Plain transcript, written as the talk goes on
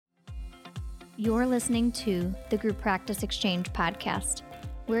You're listening to the Group Practice Exchange podcast.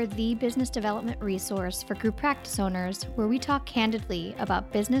 We're the business development resource for group practice owners where we talk candidly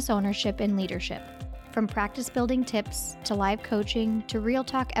about business ownership and leadership. From practice building tips to live coaching to real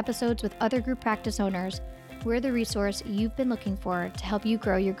talk episodes with other group practice owners, we're the resource you've been looking for to help you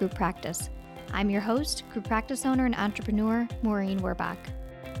grow your group practice. I'm your host, group practice owner and entrepreneur, Maureen Werbach.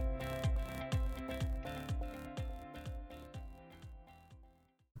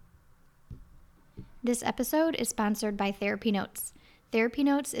 This episode is sponsored by Therapy Notes. Therapy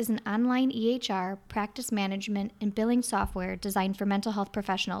Notes is an online EHR, practice management, and billing software designed for mental health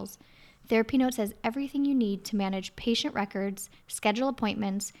professionals. Therapy Notes has everything you need to manage patient records, schedule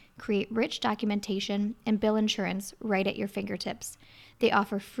appointments, create rich documentation, and bill insurance right at your fingertips. They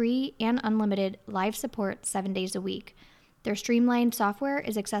offer free and unlimited live support 7 days a week. Their streamlined software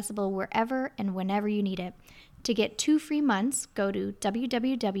is accessible wherever and whenever you need it. To get 2 free months, go to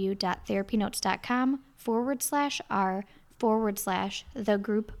www.therapynotes.com/r/the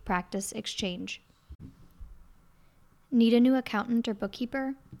Group Practice Exchange. Need a new accountant or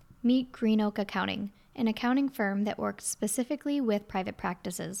bookkeeper? Meet Green Oak Accounting, an accounting firm that works specifically with private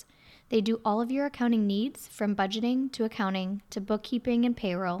practices. They do all of your accounting needs, from budgeting to accounting to bookkeeping and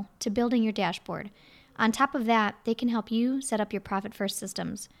payroll to building your dashboard. On top of that, they can help you set up your profit first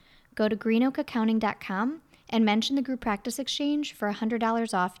systems. Go to greenoakaccounting.com and mention the Group Practice Exchange for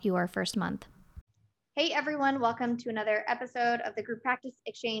 $100 off your first month. Hey everyone, welcome to another episode of the Group Practice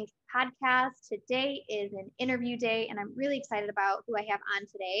Exchange podcast. Today is an interview day, and I'm really excited about who I have on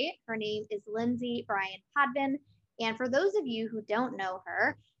today. Her name is Lindsay Bryan-Podvin, and for those of you who don't know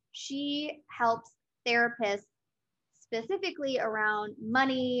her, she helps therapists specifically around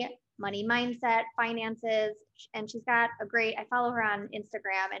money mindset, finances, and she's got I follow her on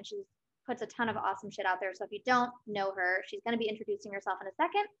Instagram, and she's puts a ton of awesome shit out there. So if you don't know her, she's going to be introducing herself in a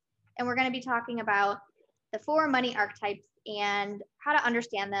second. And we're going to be talking about the 4 money archetypes and how to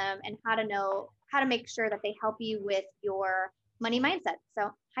understand them and how to make sure that they help you with your money mindset.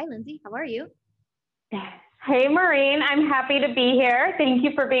 So hi, Lindsay, how are you? Hey, Maureen, I'm happy to be here. Thank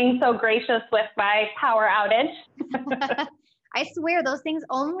you for being so gracious with my power outage. I swear those things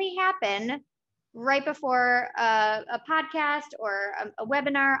only happen right before a podcast or a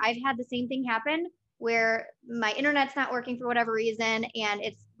webinar. I've had the same thing happen where my internet's not working for whatever reason, and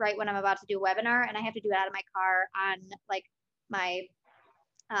it's right when I'm about to do a webinar, and I have to do it out of my car on like my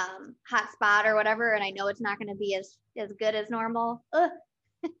hotspot or whatever, and I know it's not going to be as good as normal. Ugh.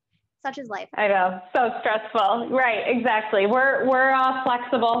 Such is life. I know, so stressful. Right, exactly. We're all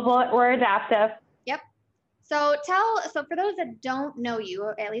flexible. We're adaptive. Yep. So for those that don't know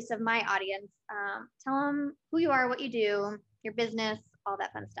you, at least of my audience, tell them who you are, what you do, your business, all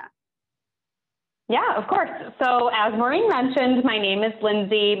that fun stuff. Yeah, of course. So as Maureen mentioned, my name is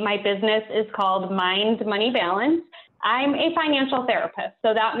Lindsay. My business is called Mind Money Balance. I'm a financial therapist.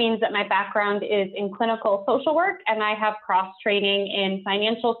 So that means that my background is in clinical social work, and I have cross-training in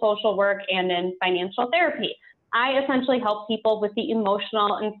financial social work and in financial therapy. I essentially help people with the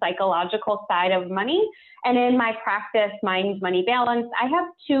emotional and psychological side of money. And in my practice, Mind Money Balance, I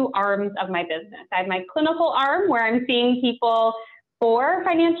have 2 arms of my business. I have my clinical arm where I'm seeing people for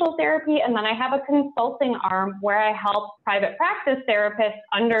financial therapy, and then I have a consulting arm where I help private practice therapists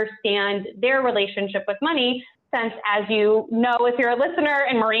understand their relationship with money, since as you know, if you're a listener,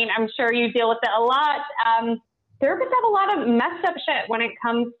 and Maureen, I'm sure you deal with it a lot, therapists have a lot of messed up shit when it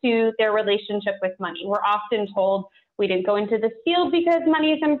comes to their relationship with money. We're often told we didn't go into this field because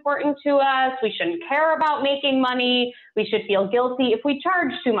money is important to us. We shouldn't care about making money. We should feel guilty if we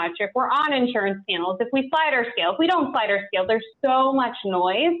charge too much, if we're on insurance panels, if we slide our scale, if we don't slide our scale. There's so much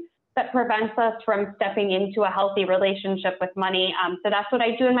noise that prevents us from stepping into a healthy relationship with money. So that's what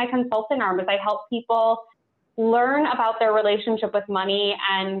I do in my consulting arm, is I help people learn about their relationship with money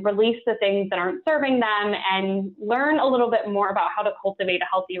and release the things that aren't serving them and learn a little bit more about how to cultivate a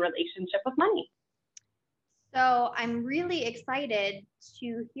healthy relationship with money. So I'm really excited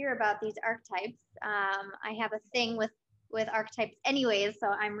to hear about these archetypes. I have a thing with archetypes anyways, so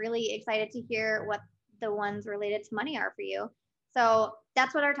I'm really excited to hear what the ones related to money are for you. So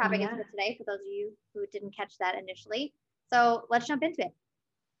that's what our topic is for today, for those of you who didn't catch that initially. So let's jump into it.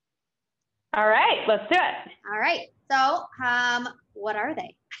 All right, let's do it. All right. So what are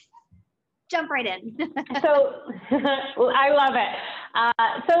they? Jump right in. So I love it.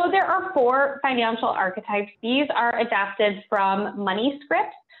 So there are 4 financial archetypes. These are adapted from money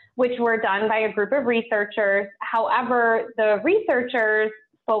scripts, which were done by a group of researchers. However, the researchers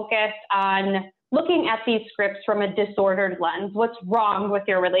focused on looking at these scripts from a disordered lens. What's wrong with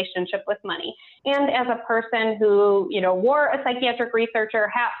your relationship with money? And as a person who, wore a psychiatric researcher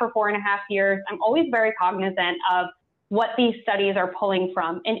hat for 4.5 years, I'm always very cognizant of what these studies are pulling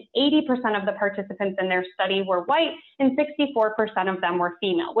from. And 80% of the participants in their study were white and 64% of them were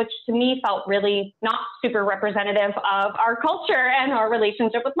female, which to me felt really not super representative of our culture and our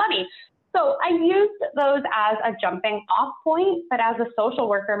relationship with money. So I used those as a jumping off point, but as a social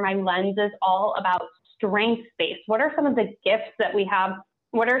worker, my lens is all about strengths-based. What are some of the gifts that we have?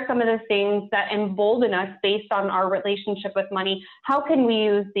 What are some of the things that embolden us based on our relationship with money? How can we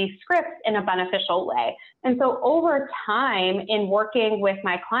use these scripts in a beneficial way? And so over time, in working with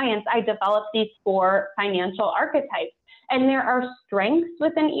my clients, I developed these 4 financial archetypes. And there are strengths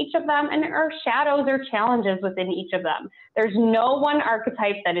within each of them, and there are shadows or challenges within each of them. There's no one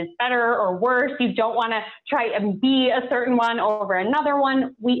archetype that is better or worse. You don't want to try and be a certain one over another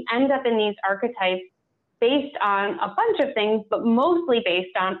one. We end up in these archetypes based on a bunch of things, but mostly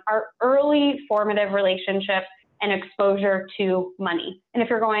based on our early formative relationship and exposure to money. And if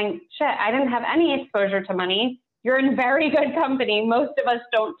you're going, shit, I didn't have any exposure to money, you're in very good company. Most of us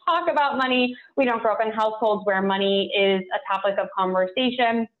don't talk about money. We don't grow up in households where money is a topic of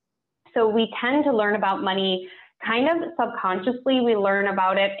conversation. So we tend to learn about money kind of subconsciously. We learn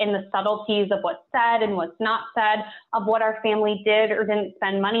about it in the subtleties of what's said and what's not said, of what our family did or didn't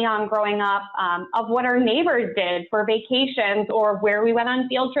spend money on growing up, of what our neighbors did for vacations or where we went on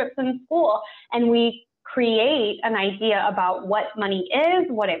field trips in school. And we create an idea about what money is,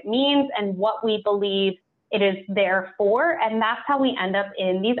 what it means, and what we believe it is there for. And that's how we end up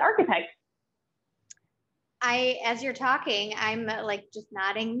in these archetypes. As you're talking, I'm like just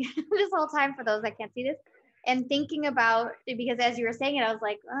nodding this whole time for those that can't see this. And thinking about, because as you were saying it, I was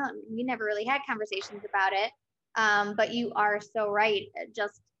like, oh, we never really had conversations about it. But you are so right.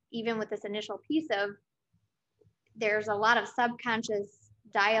 Just even with this initial piece of, there's a lot of subconscious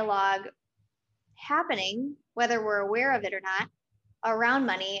dialogue happening, whether we're aware of it or not, around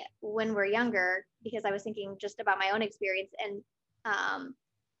money when we're younger, because I was thinking just about my own experience and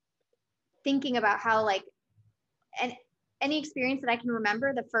thinking about how and any experience that I can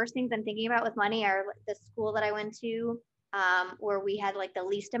remember, the first things I'm thinking about with money are the school that I went to, where we had the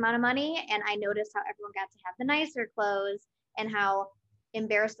least amount of money. And I noticed how everyone got to have the nicer clothes and how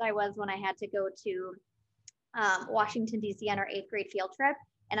embarrassed I was when I had to go to Washington, D.C. on our 8th grade field trip.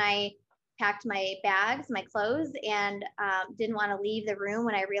 And I packed my bags, my clothes, and didn't want to leave the room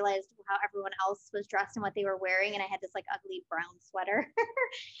when I realized how everyone else was dressed and what they were wearing. And I had this ugly brown sweater.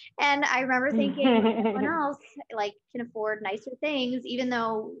 And I remember thinking, everyone else can afford nicer things, even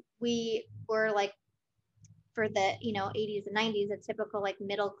though we were for the 80s and 90s, a typical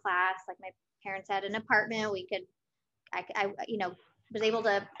middle class. My parents had an apartment. We could, I was able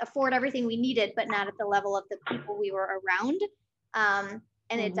to afford everything we needed, but not at the level of the people we were around.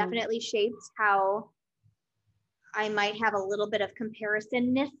 And it definitely shaped how I might have a little bit of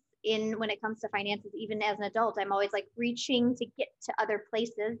comparisonness in when it comes to finances. Even as an adult, I'm always reaching to get to other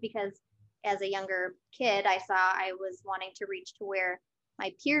places, because as a younger kid, I saw I was wanting to reach to where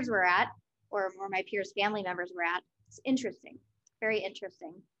my peers were at, or where my peers' family members were at. It's interesting, very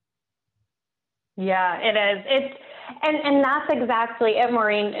interesting. Yeah, it is. And that's exactly it,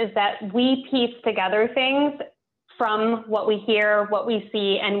 Maureen, is that we piece together things from what we hear, what we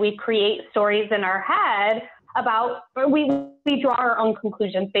see, and we create stories in our head about, we draw our own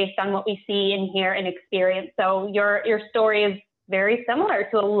conclusions based on what we see and hear and experience. So your story is very similar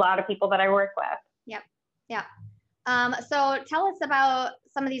to a lot of people that I work with. Yep. Yeah. So tell us about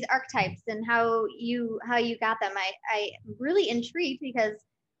some of these archetypes and how you got them. I'm really intrigued because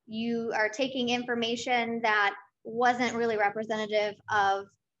you are taking information that wasn't really representative of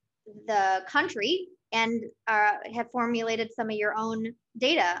the country and have formulated some of your own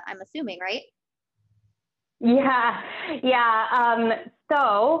data, I'm assuming, right? Yeah.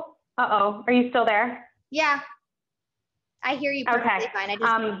 So, are you still there? Yeah. I hear you perfectly fine. I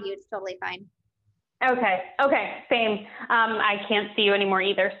just hear you. It's totally fine. Okay, same. I can't see you anymore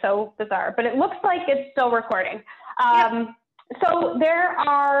either, so bizarre, but it looks like it's still recording. Yep. So there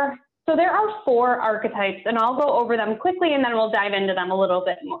are 4 archetypes, and I'll go over them quickly and then we'll dive into them a little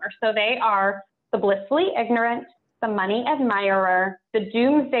bit more. So they are the blissfully ignorant, the money admirer, the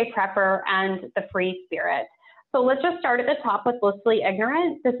doomsday prepper, and the free spirit. So let's just start at the top with blissfully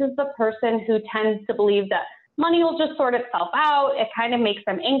ignorant. This is the person who tends to believe that money will just sort itself out. It kind of makes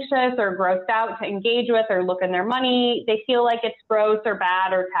them anxious or grossed out to engage with or look in their money. They feel like it's gross or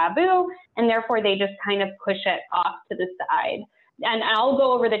bad or taboo, and therefore they just kind of push it off to the side. And I'll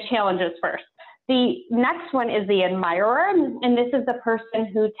go over the challenges first. The next one is the admirer, and this is the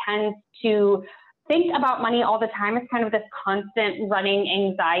person who tends to think about money all the time. It's kind of this constant running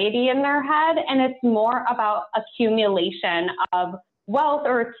anxiety in their head, and it's more about accumulation of wealth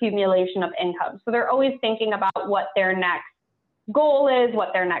or accumulation of income. So they're always thinking about what their next goal is, what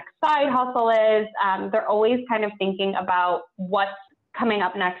their next side hustle is. They're always kind of thinking about what's coming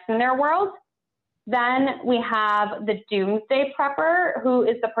up next in their world. Then we have the doomsday prepper, who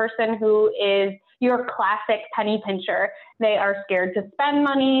is the person who is your classic penny pincher. They are scared to spend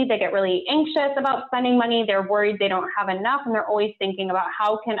money. They get really anxious about spending money. They're worried they don't have enough, and they're always thinking about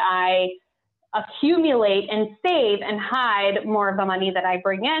how can I accumulate and save and hide more of the money that I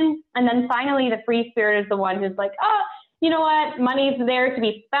bring in. And then finally, the free spirit is the one who's like, oh, you know what, money's there to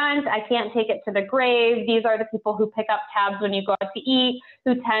be spent. I can't take it to the grave. These are the people who pick up tabs when you go out to eat,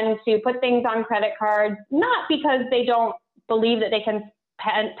 who tend to put things on credit cards, not because they don't believe that they can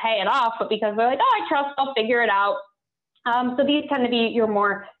pay it off, but because they're like, oh, I trust, I'll figure it out. So these tend to be your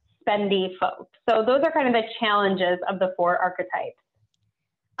more spendy folks. So those are kind of the challenges of the 4 archetypes.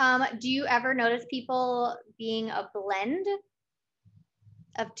 Do you ever notice people being a blend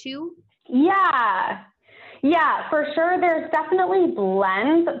of 2? Yeah, for sure. There's definitely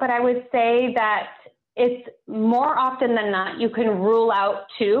blends, but I would say that it's more often than not, you can rule out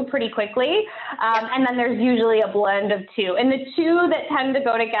 2 pretty quickly. And then there's usually a blend of 2. And the 2 that tend to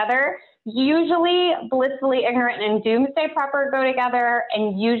go together, usually blissfully ignorant and doomsday prepper go together,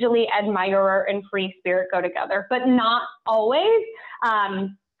 and usually admirer and free spirit go together, but not always.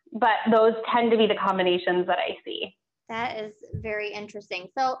 But those tend to be the combinations that I see. That is very interesting.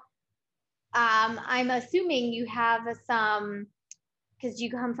 So I'm assuming you have some, because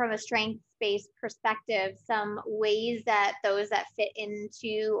you come from a strengths-based perspective, some ways that those that fit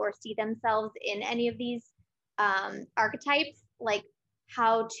into or see themselves in any of these archetypes, like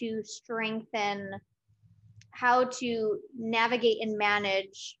how to strengthen, how to navigate and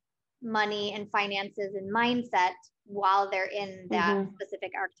manage money and finances and mindset while they're in that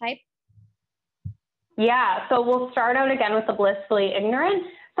specific archetype? Yeah, so we'll start out again with the blissfully ignorant.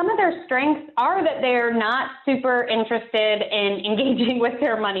 Some of their strengths are that they're not super interested in engaging with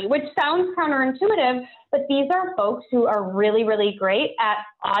their money, which sounds counterintuitive, but these are folks who are really, really great at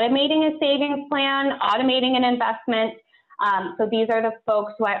automating a savings plan, automating an investment. So these are the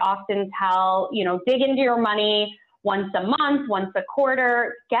folks who I often tell, dig into your money once a month, once a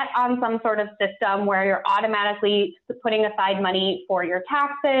quarter, get on some sort of system where you're automatically putting aside money for your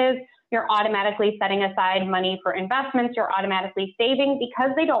taxes, you're automatically setting aside money for investments, you're automatically saving.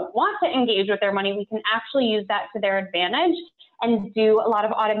 Because they don't want to engage with their money, we can actually use that to their advantage and do a lot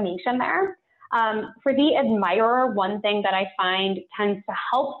of automation there. For the admirer, one thing that I find tends to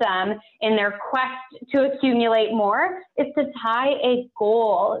help them in their quest to accumulate more is to tie a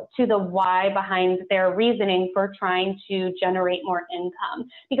goal to the why behind their reasoning for trying to generate more income.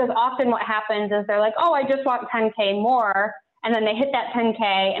 Because often what happens is they're like, oh, I just want 10K more. And then they hit that 10K,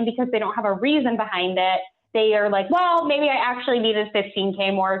 and because they don't have a reason behind it, they are like, well, maybe I actually needed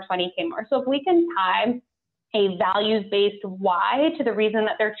 15K more or 20K more. So if we can tie a values-based why to the reason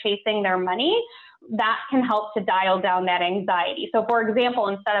that they're chasing their money, that can help to dial down that anxiety. So for example,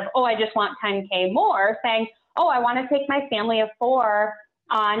 instead of, oh, I just want 10K more, saying, oh, I want to take my family of 4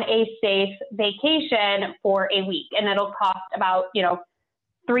 on a safe vacation for a week, and it'll cost about,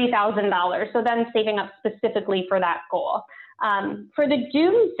 $3,000. So then saving up specifically for that goal. For the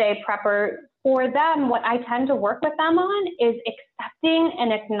doomsday prepper, for them, what I tend to work with them on is accepting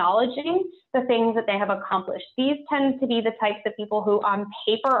and acknowledging the things that they have accomplished. These tend to be the types of people who on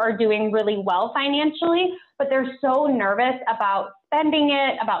paper are doing really well financially, but they're so nervous about spending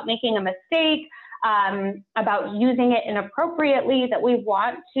it, about making a mistake, about using it inappropriately, that we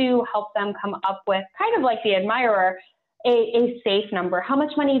want to help them come up with, kind of like the admirer, a safe number. How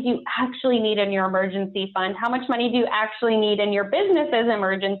much money do you actually need in your emergency fund? How much money do you actually need in your business's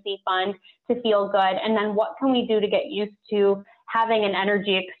emergency fund to feel good? And then what can we do to get used to having an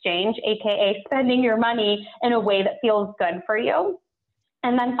energy exchange, AKA spending your money in a way that feels good for you?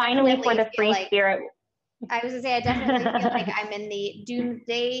 And then finally, for the free spirit. I was gonna say, I definitely feel like I'm in the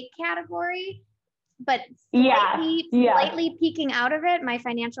doomsday category, but slightly peeking out of it. My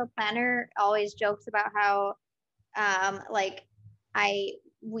financial planner always jokes about how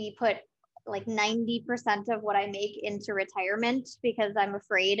we put like 90% of what I make into retirement, because I'm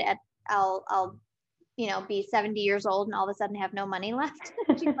afraid I'll be 70 years old and all of a sudden have no money left.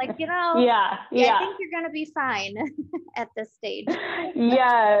 She's like, I think you're going to be fine at this stage.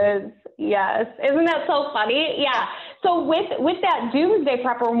 Yes. Isn't that so funny? Yeah. So with that doomsday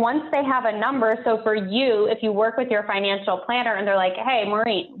prepper, once they have a number, so for you, if you work with your financial planner and they're like, hey,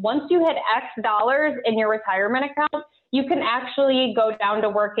 Maureen, once you hit X dollars in your retirement account, you can actually go down to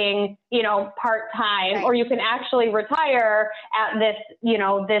working, part-time, Right. or you can actually retire at this,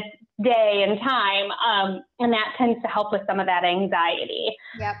 this day and time. And that tends to help with some of that anxiety.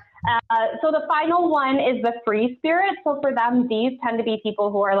 Yep. So the final one is the free spirit. So for them, these tend to be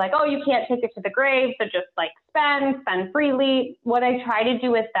people who are like, oh, you can't take it to the grave, so just like spend freely. What I try to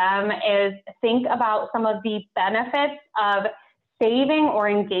do with them is think about some of the benefits of saving or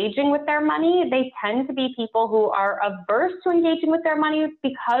engaging with their money. They tend to be people who are averse to engaging with their money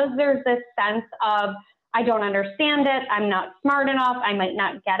because there's this sense of, I don't understand it, I'm not smart enough, I might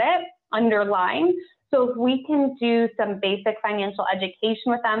not get it, underlying. So if we can do some basic financial education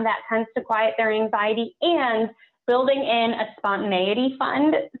with them, that tends to quiet their anxiety, and building in a spontaneity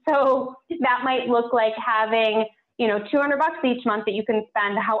fund. So that might look like having, $200 each month that you can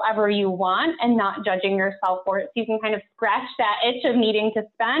spend however you want and not judging yourself for it. So you can kind of scratch that itch of needing to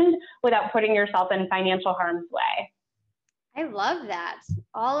spend without putting yourself in financial harm's way. I love that.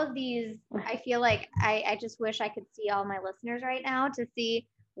 All of these, I feel like I just wish I could see all my listeners right now to see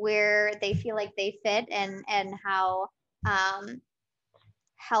where they feel like they fit and how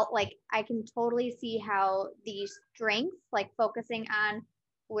like I can totally see how these strengths, like focusing on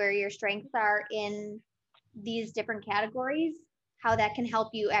where your strengths are in these different categories, how that can help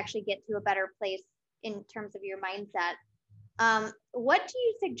you actually get to a better place in terms of your mindset. What do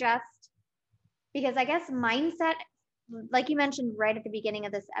you suggest? Because I guess mindset, like you mentioned right at the beginning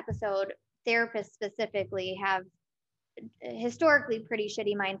of this episode, therapists specifically have historically pretty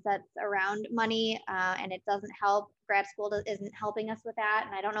shitty mindsets around money, and it doesn't help. Grad school isn't helping us with that,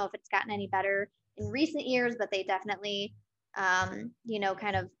 and I don't know if it's gotten any better in recent years, but they definitely,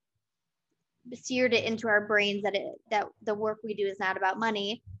 kind of seared it into our brains that the work we do is not about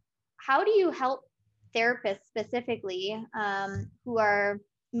money. How do you help therapists specifically who are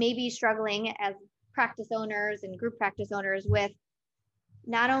maybe struggling as practice owners and group practice owners with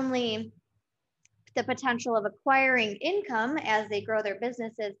not only the potential of acquiring income as they grow their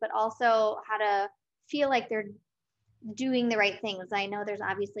businesses, but also how to feel like they're doing the right things? I know there's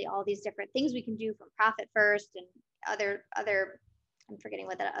obviously all these different things we can do, from Profit First and other I'm forgetting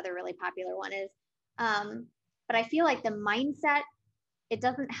what that other really popular one is. But I feel like the mindset, it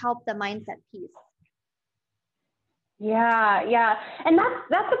doesn't help the mindset piece. Yeah. And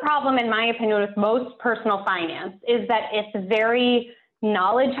that's the problem, in my opinion, with most personal finance, is that it's very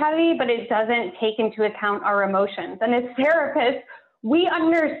knowledge heavy, but it doesn't take into account our emotions. And as therapists, we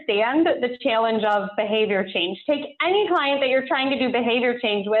understand the challenge of behavior change. Take any client that you're trying to do behavior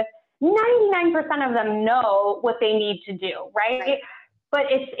change with, 99% of them know what they need to do, right? But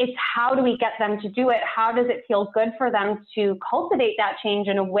it's how do we get them to do it? How does it feel good for them to cultivate that change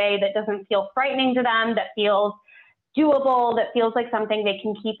in a way that doesn't feel frightening to them, that feels doable, that feels like something they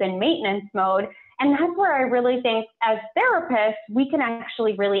can keep in maintenance mode? And that's where I really think, as therapists, we can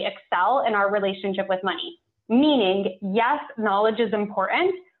actually really excel in our relationship with money. Meaning, yes, knowledge is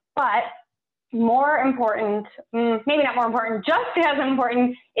important, but more important, maybe not more important, just as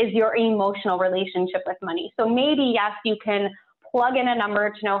important is your emotional relationship with money. So maybe, yes, you can plug in a number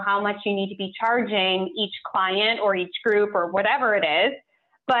to know how much you need to be charging each client or each group or whatever it is.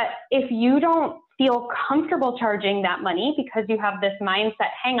 But if you don't feel comfortable charging that money because you have this mindset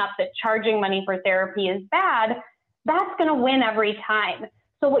hang up that charging money for therapy is bad, that's going to win every time.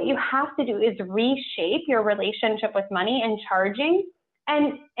 So what you have to do is reshape your relationship with money and charging,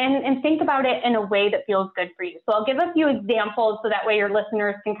 and think about it in a way that feels good for you. So I'll give a few examples so that way your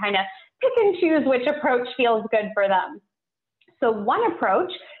listeners can kind of pick and choose which approach feels good for them. So one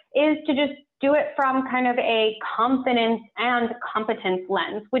approach is to just do it from kind of a confidence and competence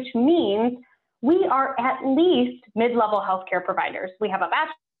lens, which means we are at least mid-level healthcare providers. We have a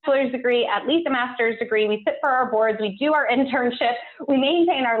bachelor's degree, at least a master's degree. We sit for our boards. We do our internship. We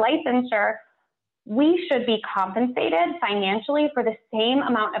maintain our licensure. We should be compensated financially for the same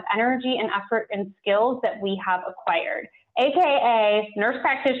amount of energy and effort and skills that we have acquired. AKA nurse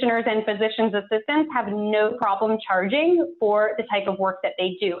practitioners and physician's assistants have no problem charging for the type of work that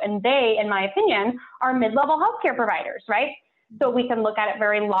they do. And they, in my opinion, are mid-level healthcare providers, right? So we can look at it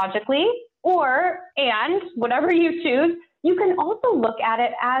very logically, and whatever you choose, you can also look at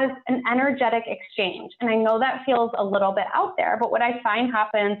it as an energetic exchange. And I know that feels a little bit out there, but what I find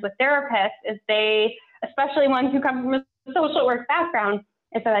happens with therapists is they, especially ones who come from a social work background,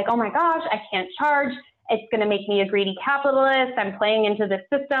 is they're like, oh my gosh, I can't charge. It's going to make me a greedy capitalist. I'm playing into this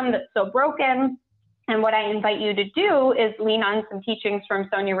system that's so broken. And what I invite you to do is lean on some teachings from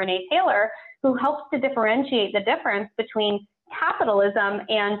Sonia Renee Taylor, who helps to differentiate the difference between capitalism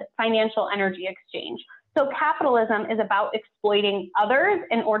and financial energy exchange. So capitalism is about exploiting others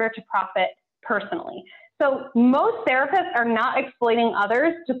in order to profit personally. So most therapists are not exploiting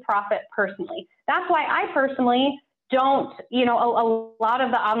others to profit personally. That's why I personally don't, a lot of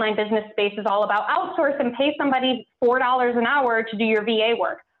the online business space is all about outsource and pay somebody $4 an hour to do your VA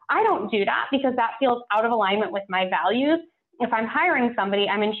work. I don't do that because that feels out of alignment with my values. If I'm hiring somebody,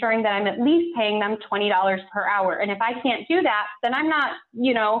 I'm ensuring that I'm at least paying them $20 per hour. And if I can't do that, then I'm not,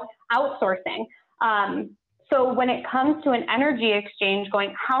 outsourcing. So when it comes to an energy exchange,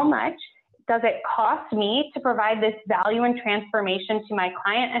 going, how much does it cost me to provide this value and transformation to my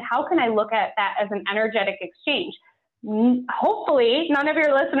client? And how can I look at that as an energetic exchange? Hopefully none of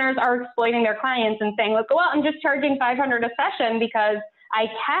your listeners are exploiting their clients and saying, look, well, I'm just charging $500 a session because I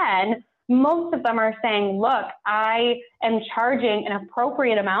can. Most of them are saying, look, I am charging an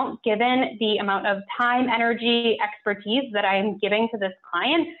appropriate amount given the amount of time, energy, expertise that I am giving to this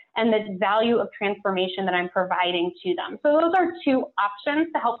client and the value of transformation that I'm providing to them. So those are two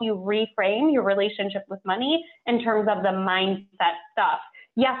options to help you reframe your relationship with money in terms of the mindset stuff.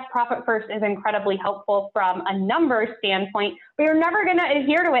 Yes, profit first is incredibly helpful from a numbers standpoint, but you're never going to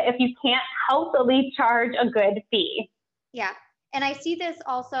adhere to it if you can't healthily charge a good fee. Yeah. And I see this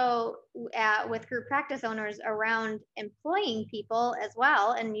also with group practice owners around employing people as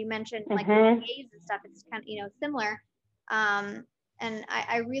well. And you mentioned like the VAs and stuff, it's kind of, similar. And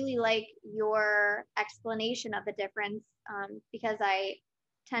I really like your explanation of the difference because I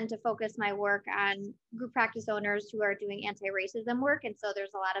tend to focus my work on group practice owners who are doing anti-racism work. And so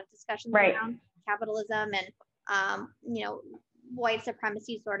there's a lot of discussions around capitalism and, white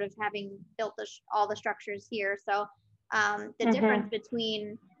supremacy sort of having built all the structures here. So the difference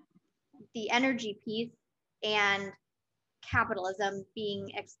between the energy piece and capitalism being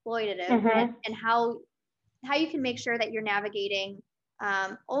exploitative and how you can make sure that you're navigating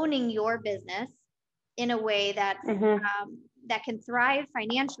owning your business in a way that that can thrive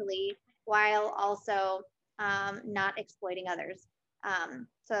financially while also not exploiting others.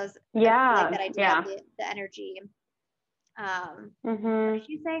 So I like that idea of the energy. What did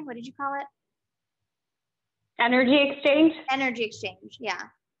you say? What did you call it? Energy exchange? Energy exchange, yeah.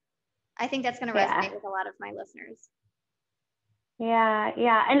 I think that's going to resonate with a lot of my listeners. Yeah.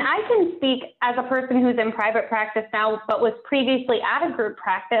 And I can speak as a person who's in private practice now, but was previously at a group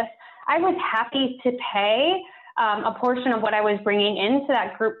practice. I was happy to pay a portion of what I was bringing into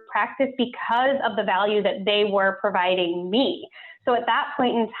that group practice because of the value that they were providing me. So at that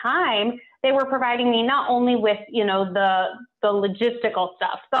point in time, they were providing me not only with, the logistical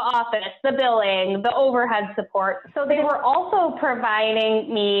stuff, the office, the billing, the overhead support. So they were also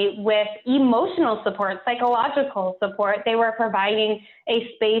providing me with emotional support, psychological support. They were providing a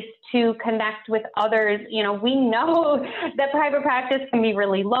space to connect with others. We know that private practice can be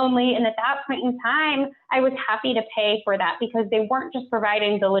really lonely. And at that point in time, I was happy to pay for that because they weren't just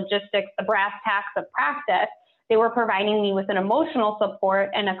providing the logistics, the brass tacks of practice. They were providing me with an emotional support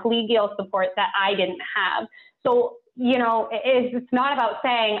and a collegial support that I didn't have. So, it's not about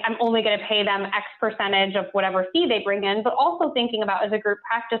saying I'm only going to pay them X percentage of whatever fee they bring in, but also thinking about as a group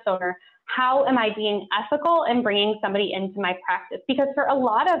practice owner, how am I being ethical in bringing somebody into my practice? Because for a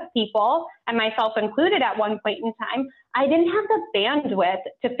lot of people, and myself included at one point in time, I didn't have the bandwidth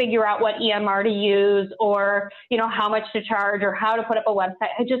to figure out what EMR to use or, how much to charge or how to put up a website.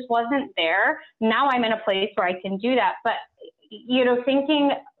 I just wasn't there. Now I'm in a place where I can do that. But,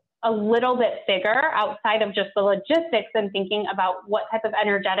 thinking a little bit bigger outside of just the logistics and thinking about what type of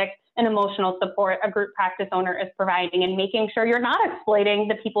energetic and emotional support a group practice owner is providing and making sure you're not exploiting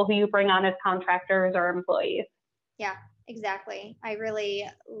the people who you bring on as contractors or employees. Yeah, exactly. I really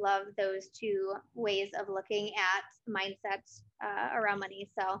love those two ways of looking at mindset around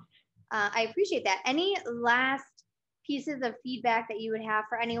money. So I appreciate that. Any last pieces of feedback that you would have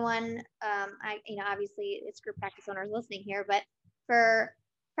for anyone? Obviously it's group practice owners listening here, but for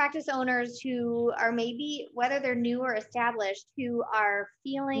practice owners who are maybe, whether they're new or established, who are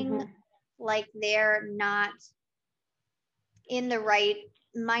feeling like they're not in the right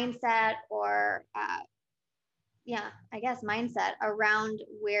mindset or, mindset around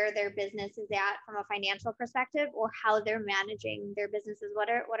where their business is at from a financial perspective or how they're managing their businesses. What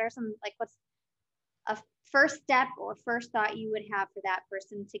are some, what's a first step or first thought you would have for that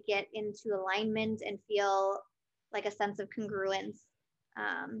person to get into alignment and feel like a sense of congruence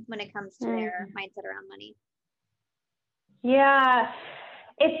when it comes to their mindset around money? Yeah,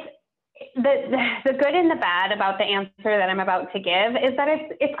 it's the good and the bad about the answer that I'm about to give is that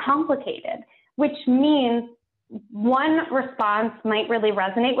it's complicated, which means one response might really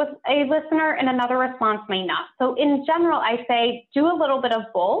resonate with a listener and another response may not. So in general, I say do a little bit of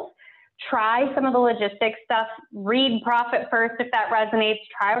both. try some of the logistics stuff, read Profit First if that resonates,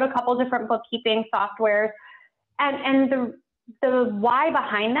 try out a couple different bookkeeping softwares. And the why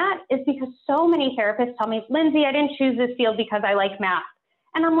behind that is because so many therapists tell me, Lindsay, I didn't choose this field because I like math.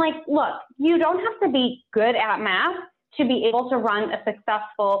 And I'm like, look, you don't have to be good at math to be able to run a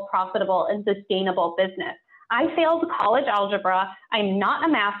successful, profitable, and sustainable business. I failed college algebra. I'm not a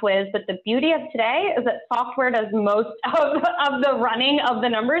math whiz, but the beauty of today is that software does most of the running of the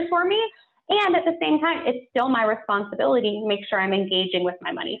numbers for me. And at the same time, it's still my responsibility to make sure I'm engaging with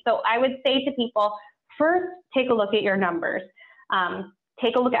my money. So I would say to people, first, take a look at your numbers.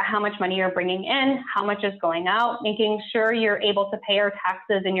 Take a look at how much money you're bringing in, how much is going out, making sure you're able to pay your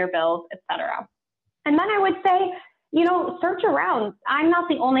taxes and your bills, etc. And then I would say, search around. I'm not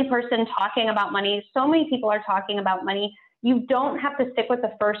the only person talking about money. So many people are talking about money. You don't have to stick with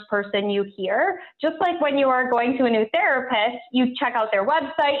the first person you hear. Just like when you are going to a new therapist, you check out their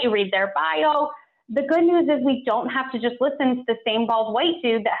website, you read their bio. The good news is we don't have to just listen to the same bald white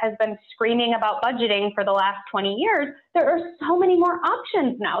dude that has been screaming about budgeting for the last 20 years. There are so many more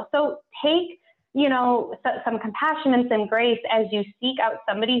options now. So take, some compassion and some grace as you seek out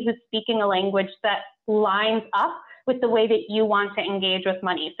somebody who's speaking a language that lines up with the way that you want to engage with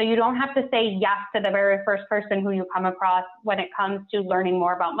money. So you don't have to say yes to the very first person who you come across when it comes to learning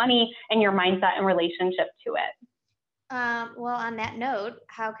more about money and your mindset and relationship to it. Well, on that note,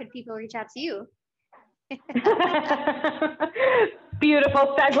 how could people reach out to you?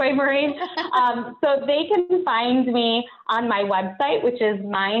 Beautiful segue, Maureen. So they can find me on my website, which is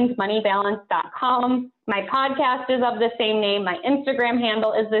mindmoneybalance.com. My podcast is of the same name. My Instagram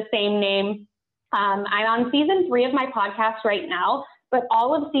handle is the same name. I'm on season 3 of my podcast right now, but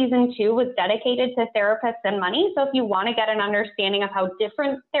all of season 2 was dedicated to therapists and money. So if you want to get an understanding of how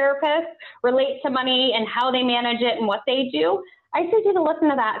different therapists relate to money and how they manage it and what they do, I suggest you to listen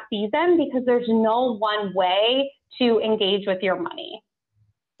to that season because there's no one way to engage with your money.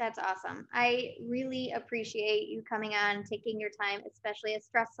 That's awesome. I really appreciate you coming on, taking your time, especially as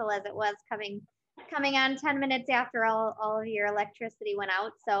stressful as it was coming on 10 minutes after all of your electricity went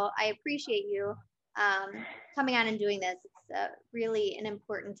out. So I appreciate you coming on and doing this. It's really an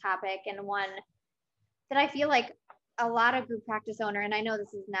important topic and one that I feel like a lot of group practice owner, and I know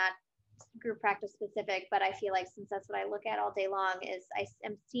this is not group practice specific, but I feel like since that's what I look at all day long, is I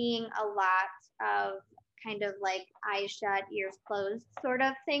am seeing a lot of kind of like eyes shut, ears closed sort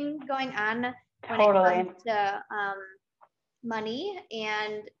of thing going on when it comes to money,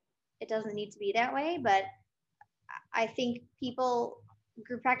 and it doesn't need to be that way. But I think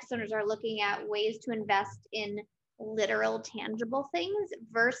group practice owners are looking at ways to invest in literal, tangible things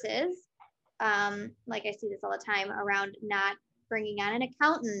versus, like I see this all the time around not bringing on an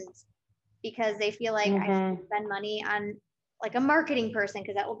accountant because they feel like I should spend money on like a marketing person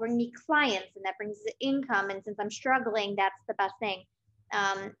because that will bring me clients and that brings the income. And since I'm struggling, that's the best thing.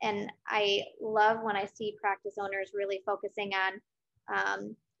 And I love when I see practice owners really focusing on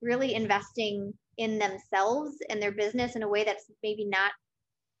really investing in themselves and their business in a way that's maybe not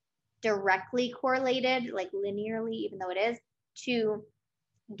directly correlated, like linearly, even though it is, to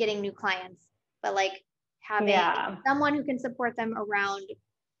getting new clients, but like having someone who can support them around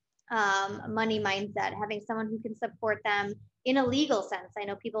money mindset, having someone who can support them in a legal sense. I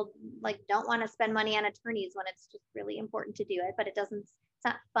know people like don't want to spend money on attorneys when it's just really important to do it, but it's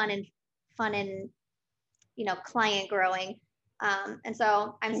not fun and client growing. And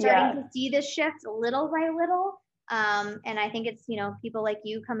so I'm starting to see this shift little by little. And I think it's, people like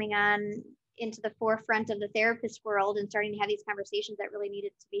you coming on into the forefront of the therapist world and starting to have these conversations that really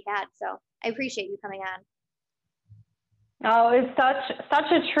needed to be had. So I appreciate you coming on. Oh, it's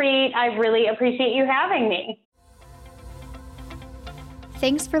such a treat. I really appreciate you having me.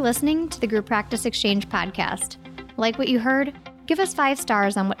 Thanks for listening to the Group Practice Exchange podcast. Like what you heard? Give us 5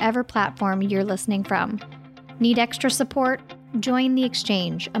 stars on whatever platform you're listening from. Need extra support? Join the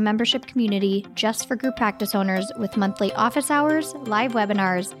Exchange, a membership community just for group practice owners with monthly office hours, live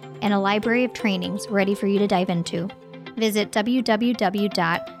webinars, and a library of trainings ready for you to dive into. Visit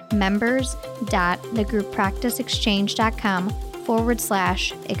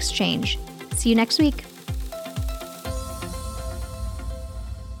www.members.thegrouppracticeexchange.com/exchange. See you next week.